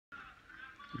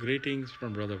Greetings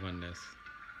from BrotherOneness.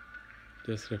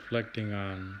 Just reflecting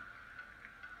on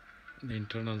the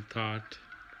internal thought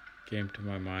came to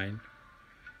my mind.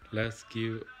 Let's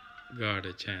give God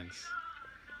a chance.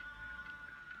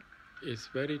 It's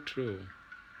very true.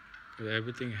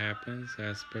 Everything happens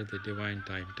as per the divine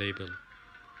timetable.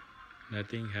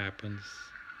 Nothing happens,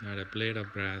 not a blade of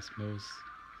grass moves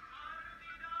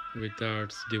without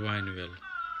its divine will.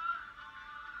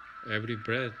 Every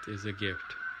breath is a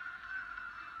gift.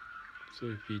 So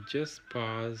if we just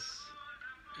pause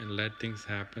and let things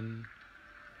happen,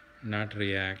 not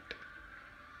react,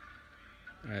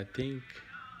 I think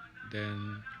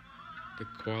then the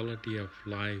quality of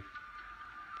life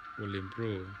will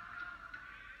improve.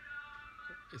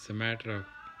 It's a matter of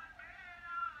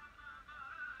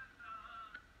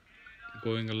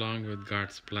going along with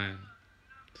God's plan.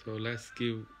 So let's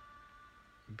give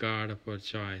God of our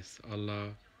choice,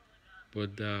 Allah,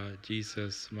 Buddha,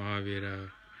 Jesus,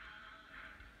 Mahavira,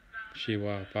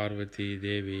 Shiva, Parvati,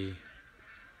 Devi,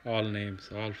 all names,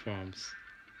 all forms.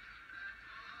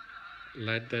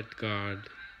 Let that God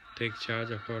take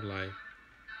charge of our life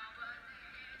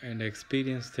and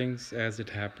experience things as it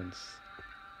happens.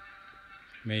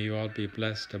 May you all be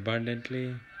blessed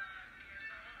abundantly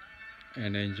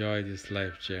and enjoy this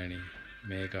life journey.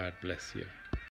 May God bless you.